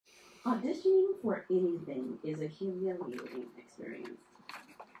Auditioning for anything is a humiliating experience.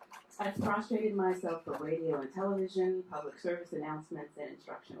 I've prostrated myself for radio and television, public service announcements, and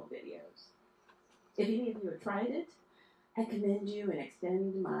instructional videos. If any of you have tried it, I commend you and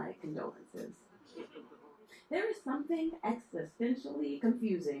extend my condolences. There is something existentially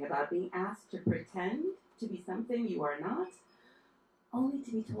confusing about being asked to pretend to be something you are not, only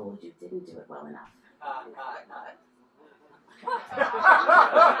to be told you didn't do it well enough.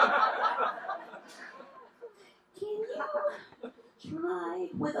 Can you try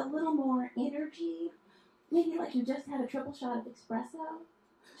with a little more energy? Maybe like you just had a triple shot of espresso?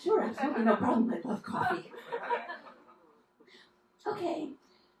 Sure, absolutely, no problem. I love coffee. Okay,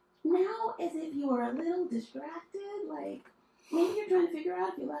 now as if you are a little distracted, like maybe you're trying to figure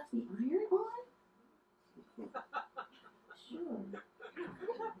out if you left the iron on? Sure.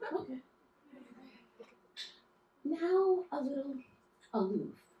 Okay. Now a little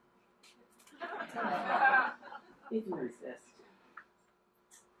aloof. If you insist.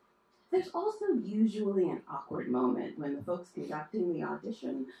 There's also usually an awkward moment when the folks conducting the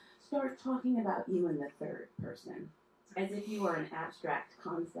audition start talking about you in the third person, as if you are an abstract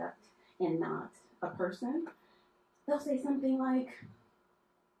concept and not a person. They'll say something like,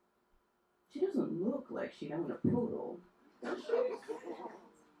 "She doesn't look like she'd own a poodle, does she?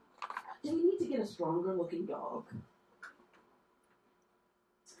 Do we need to get a stronger looking dog?"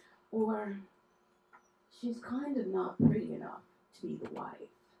 Or, "She's kind of not pretty enough to be the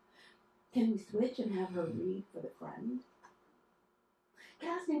wife. Can we switch and have her read for the friend?"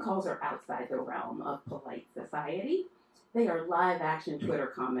 Casting calls are outside the realm of polite society. They are live-action Twitter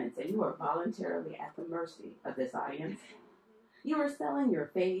comments, and you are voluntarily at the mercy of this audience. You are selling your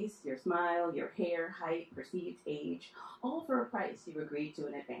face, your smile, your hair, height, perceived age, all for a price you agreed to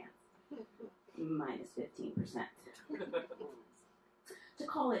in advance. Minus 15%. To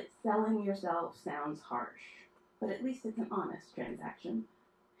call it selling yourself sounds harsh, but at least it's an honest transaction.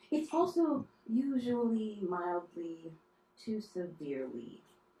 It's also usually mildly to severely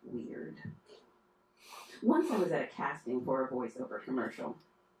weird. Once I was at a casting for a voiceover commercial.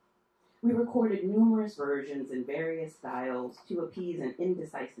 We recorded numerous versions in various styles to appease an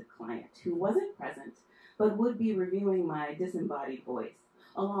indecisive client who wasn't present, but would be reviewing my disembodied voice,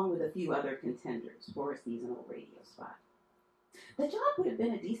 along with a few other contenders for a seasonal radio spot. The job would have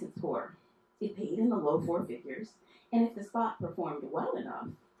been a decent score. It paid in the low four figures, and if the spot performed well enough,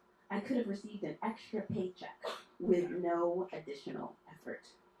 I could have received an extra paycheck with no additional effort.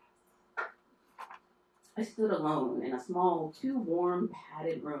 I stood alone in a small, too warm,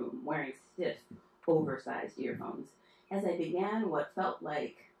 padded room wearing stiff, oversized earphones as I began what felt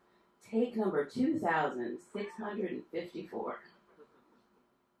like take number 2,654.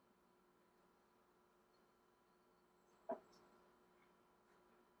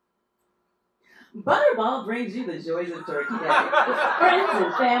 Butterball brings you the joys of Turkey Day. Friends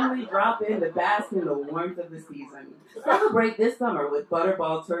and family drop in to bask in the warmth of the season. Celebrate this summer with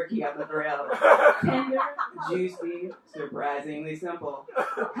Butterball turkey on the grill. Tender, juicy, surprisingly simple.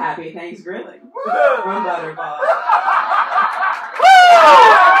 Happy Thanksgiving from Butterball.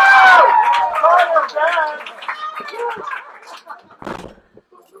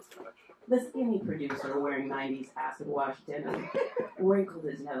 The skinny producer wearing 90s acid wash denim wrinkled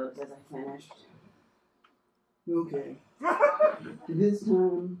his nose as I finished. Okay. This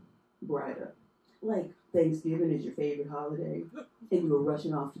time, brighter. Like Thanksgiving is your favorite holiday, and you were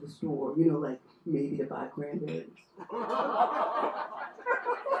rushing off to the store, like maybe to buy cranberries.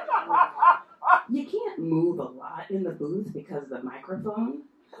 You can't move a lot in the booth because of the microphone,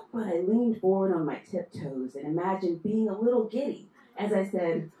 but I leaned forward on my tiptoes and imagined being a little giddy as I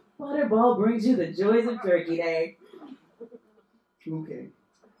said, Butterball brings you the joys of Turkey Day. Okay.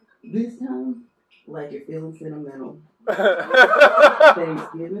 This time, like you're feeling sentimental.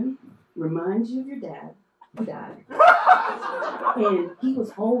 Thanksgiving reminds you of your dad who died. And he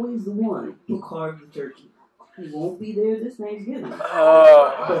was always the one who carved the turkey. He won't be there this Thanksgiving,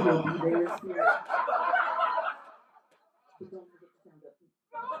 but he'll be there in spirit. But don't forget to sound up.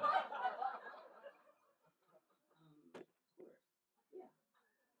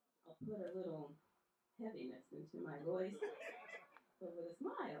 I'll put a little heaviness into my voice, but with a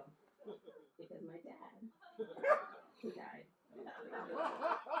smile, because my dad, who died,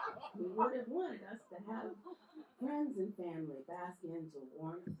 who would have wanted us to have friends and family bask into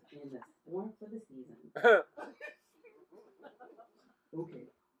warmth in the warmth of the season. Okay.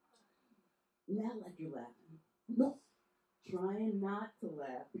 Not like you're laughing. No. Trying not to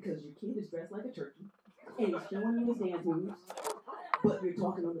laugh because your kid is dressed like a turkey and he's showing you his dance moves, but you're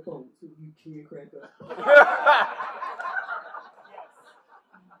talking on the phone, so you can't crack up.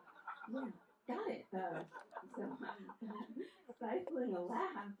 Yeah, got it. So stifling a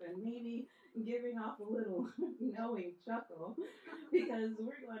laugh and maybe giving off a little knowing chuckle because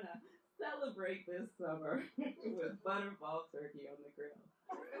we're gonna celebrate this summer with butterball turkey on the grill.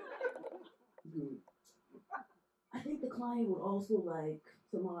 Good. I think the client would also like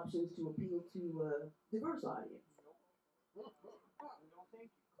some options to appeal to a diverse audience.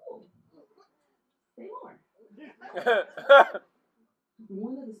 Cool. Say more.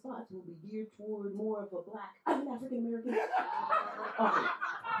 One of the spots will be geared toward more of a black, African American. Okay.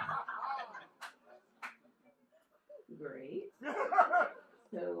 Great.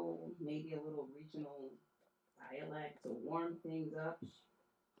 So maybe a little regional dialect to warm things up.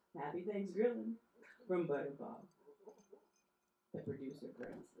 Happy Thanksgiving from Butterball. The producer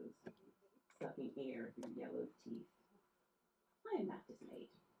grimaces, sucking air through yellow teeth. I am not dismayed.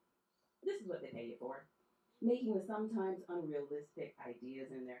 This is what they pay you for, making the sometimes unrealistic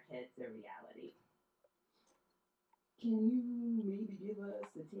ideas in their heads a reality. Can you maybe give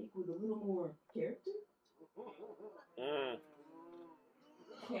us a take with a little more character?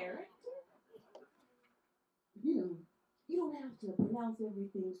 Character? You don't have to pronounce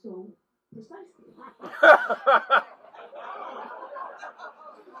everything so precisely.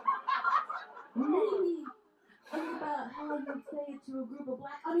 Maybe think about how you'd say it to a group of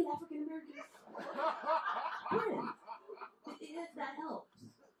African Americans friends. If that helps.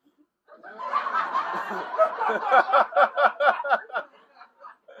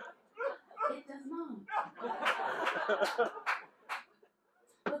 It does not.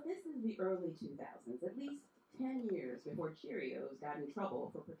 But this is the early 2000s, at least 10 years before Cheerios got in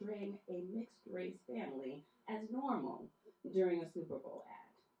trouble for portraying a mixed-race family as normal during a Super Bowl ad.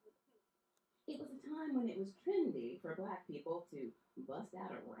 It was a time when it was trendy for black people to bust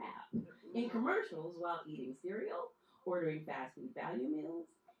out a rap in commercials while eating cereal, ordering fast food value meals,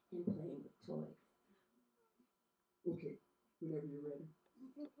 and playing with toys. Okay, whenever you're ready.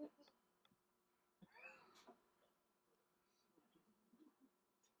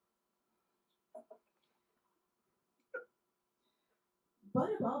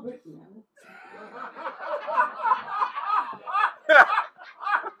 Butterball brings no.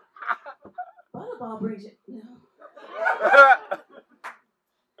 Butterball brings you no.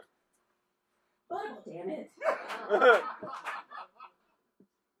 Butterball, damn it. How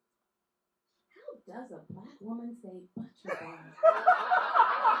does a black woman say butterball?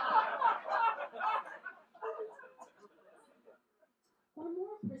 Or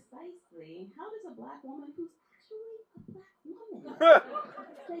more precisely, how does a black woman who's actually a black woman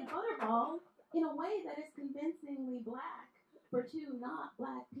say butterball in a way that is convincingly black for two not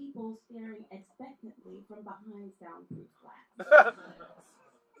black people staring expectantly from behind soundproof glass?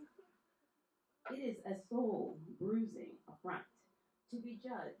 It is a soul-bruising affront to be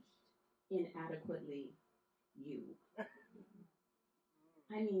judged inadequately you.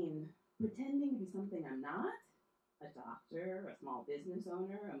 I mean, pretending to be something I'm not, a doctor, a small business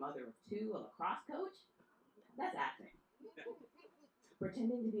owner, a mother of two, a lacrosse coach, that's acting.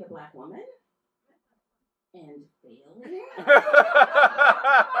 Pretending to be a black woman and failing?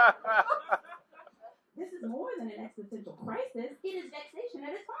 This is more than an existential crisis. It is vexation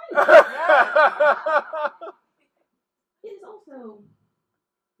at its finest. It is also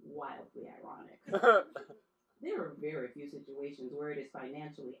wildly ironic. There are very few situations where it is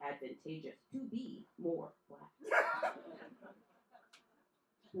financially advantageous to be more black.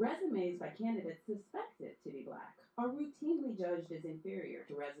 Resumes by candidates suspected to be black are routinely judged as inferior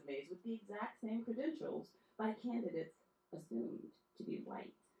to resumes with the exact same credentials by candidates assumed to be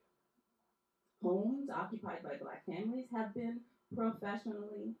white. Homes occupied by black families have been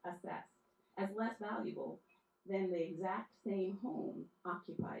professionally assessed as less valuable than the exact same home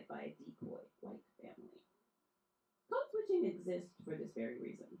occupied by a decoy white family. Code switching exists for this very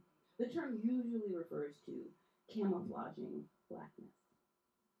reason. The term usually refers to camouflaging blackness.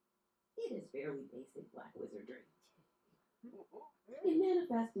 It is fairly basic black wizardry. It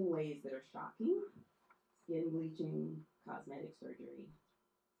manifests in ways that are shocking: skin bleaching, cosmetic surgery,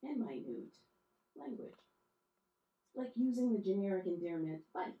 and minute language. Like using the generic endearment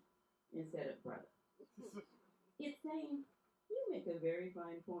buddy instead of brother. It's saying, you make a very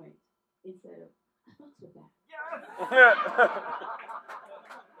fine point instead of, I fucks with that.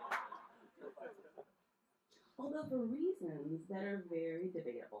 Although for reasons that are very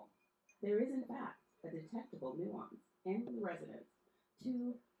debatable, there is in fact a detectable nuance and resonance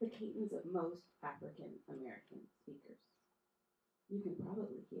to the cadence of most African American speakers. You can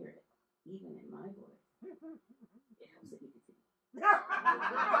probably hear it, even in my voice. It helps that you can see.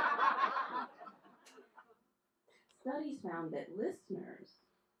 Studies found that listeners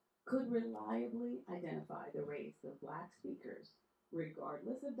could reliably identify the race of Black speakers,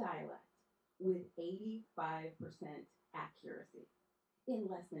 regardless of dialect, with 85% accuracy in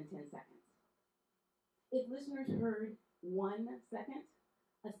less than 10 seconds. If listeners heard 1 second,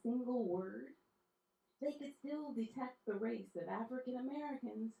 a single word, they could still detect the race of African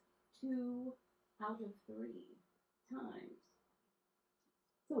Americans 2 out of 3 times.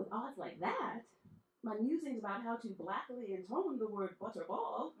 So with odds like that, my musings about how to blackly intone the word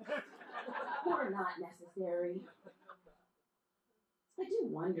butterball were not necessary. I do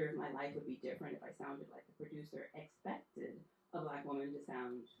wonder if my life would be different if I sounded like a producer expected a Black woman to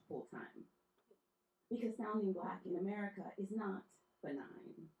sound full-time. Because sounding Black in America is not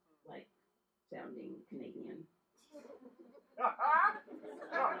benign, like sounding Canadian.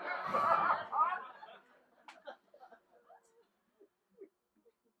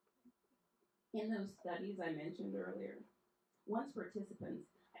 In those studies I mentioned earlier, once participants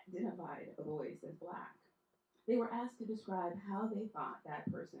identified a voice as Black, they were asked to describe how they thought that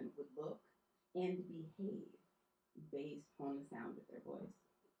person would look and behave based on the sound of their voice.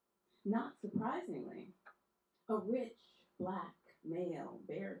 Not surprisingly, a rich Black male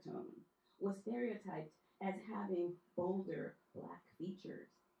baritone was stereotyped as having bolder Black features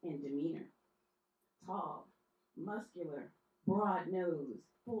and demeanor. Tall, muscular, broad nose,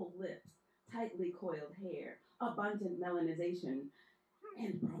 full lips, tightly coiled hair, abundant melanization,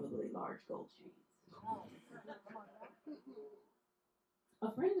 and probably large gold chains.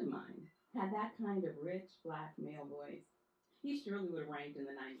 A friend of mine had that kind of rich Black male voice. He surely would have ranked in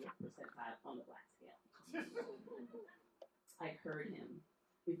the 90th percentile on the Black scale. I heard him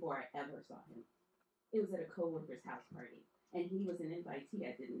before I ever saw him. It was at a coworker's house party, and he was an invitee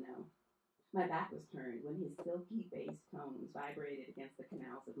I didn't know. My back was turned when his silky bass tones vibrated against the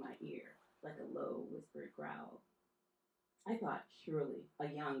canals of my ear like a low, whispered growl. I thought surely a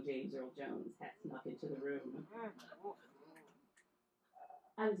young James Earl Jones had snuck into the room.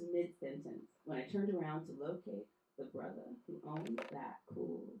 I was mid-sentence when I turned around to locate the brother who owned that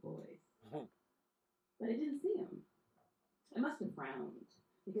cool voice. But I didn't see him. I must have frowned,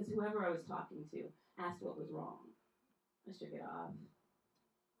 because whoever I was talking to asked what was wrong. I shook it off.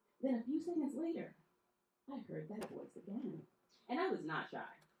 Then a few seconds later, I heard that voice again. And I was not shy.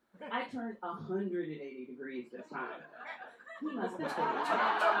 I turned 180 degrees this time. He must be sitting down.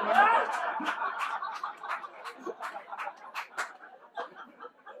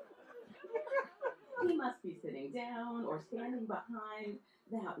 He must be sitting down or standing behind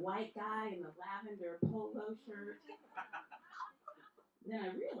that white guy in the lavender polo shirt. Then I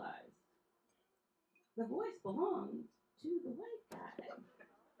realized the voice belonged to the white guy.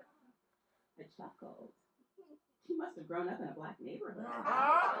 I chuckled. He must have grown up in a Black neighborhood.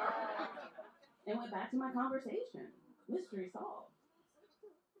 And went back to my conversation. Mystery solved.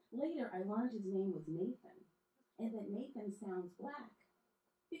 Later, I learned his name was Nathan, and that Nathan sounds Black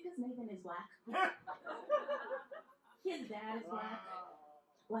because Nathan is Black. His dad is Black.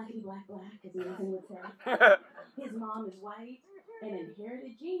 Blackity black black, as Nathan would say. His mom is white, and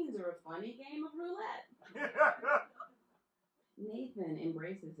inherited genes are a funny game of roulette. Nathan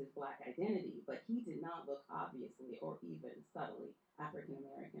embraces his Black identity, but he did not look obviously or even subtly African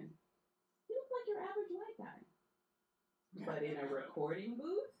American. He looked like your average white guy. But in a recording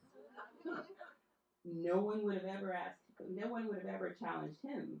booth, no one would have ever challenged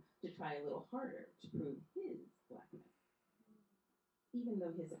him to try a little harder to prove his Blackness, even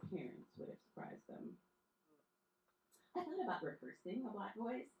though his appearance would have surprised them. I thought about rehearsing a Black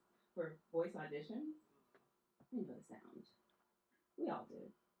voice for voice auditions. You know the sound. We all do.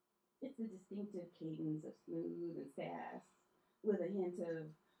 It's the distinctive cadence of smooth and sass with a hint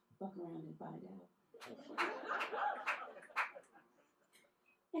of fuck around and find out.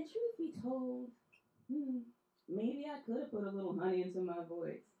 And truth be told, maybe I could have put a little honey into my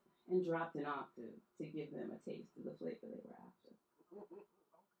voice and dropped an octave to give them a taste of the flavor they were after.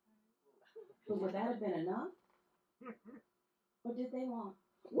 But would that have been enough? Or did they want,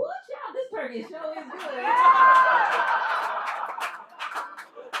 watch out, this turkey show is good.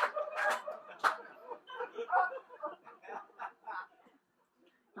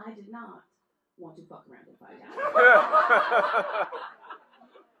 I did not want to fuck around and find out.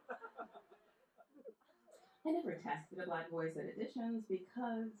 I never tested a Black voice at auditions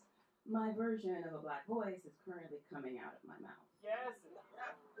because my version of a Black voice is currently coming out of my mouth. Yes.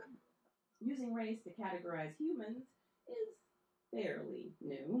 Using race to categorize humans is fairly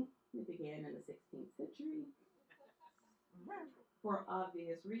new. It began in the 16th century. For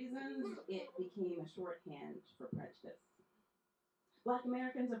obvious reasons, it became a shorthand for prejudice. Black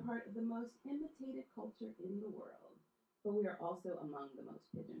Americans are part of the most imitated culture in the world. but we are also among the most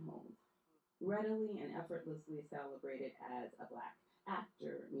pigeonholed, readily and effortlessly celebrated as a Black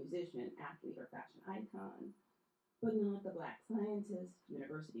actor, musician, athlete, or fashion icon, but not the Black scientist,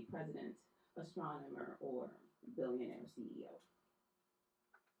 university president, astronomer, or billionaire CEO.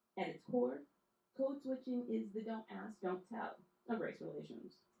 At its core, code switching is the don't ask, don't tell of race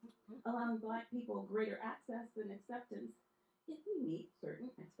relations, allowing Black people greater access and acceptance if we meet certain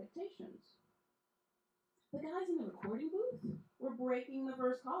expectations. The guys in the recording booth were breaking the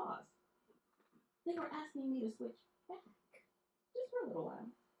first cause. They were asking me to switch back, just for a little while,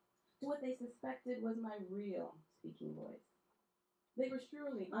 to what they suspected was my real speaking voice. They were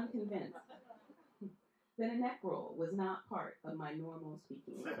surely unconvinced that a neck roll was not part of my normal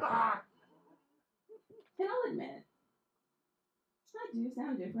speaking voice. And I'll admit, I do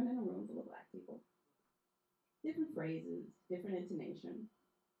sound different in a room full of Black people. Different phrases, different intonation.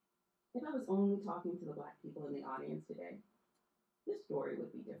 If I was only talking to the Black people in the audience today, this story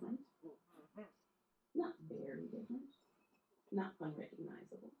would be different. Not very different, not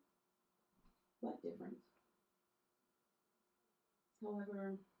unrecognizable, but different.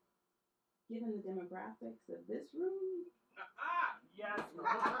 However, given the demographics of this room, yes.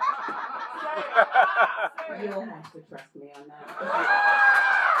 You'll have to trust me on that.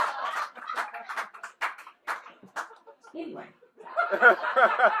 Anyway, as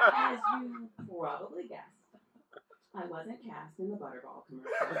you probably guessed, I wasn't cast in the Butterball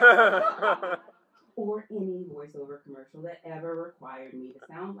commercial or any voiceover commercial that ever required me to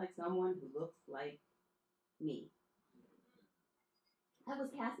sound like someone who looks like me. I was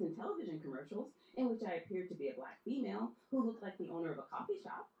cast in television commercials in which I appeared to be a Black female who looked like the owner of a coffee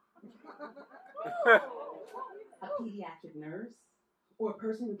shop, a pediatric nurse, or a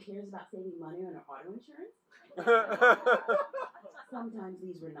person who cares about saving money on her auto insurance. Sometimes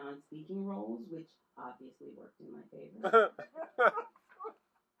these were non-speaking roles, which obviously worked in my favor.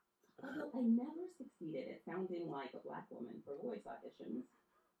 Although I never succeeded at sounding like a Black woman for voice auditions,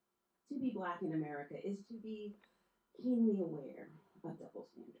 to be Black in America is to be keenly aware of double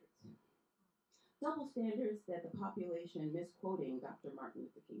standards. Double standards that the population, misquoting Dr. Martin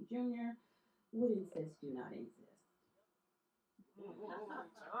Luther King Jr., would insist do not exist.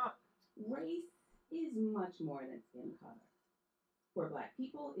 Race is much more than skin color. For Black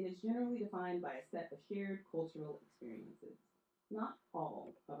people, it is generally defined by a set of shared cultural experiences, not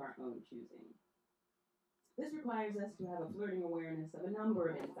all of our own choosing. This requires us to have a flirting awareness of a number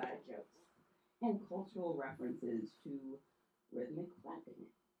of inside jokes and cultural references to rhythmic clapping,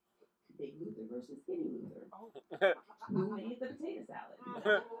 Big Luther versus Skinny Luther, who made the potato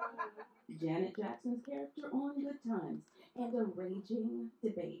salad, Janet Jackson's character on Good Times, and a raging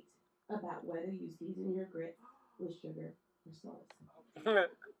debate about whether you season your grits with sugar or salt.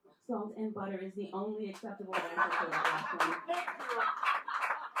 Salt and butter is the only acceptable answer to that last one.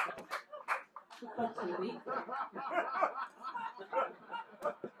 But to be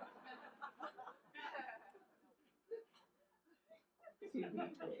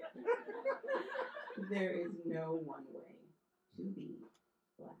fair, there is no one way to be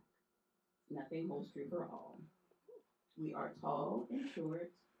Black. Nothing holds true for all. We are tall and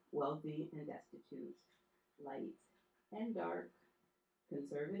short, wealthy and destitute, light and dark,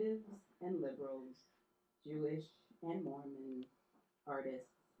 conservatives and liberals, Jewish and Mormon,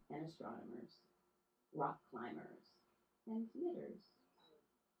 artists and astronomers, rock climbers and knitters.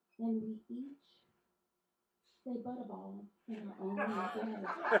 And we each say butterball in our own way.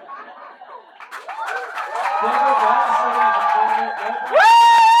 Debra Bass, ladies and gentlemen.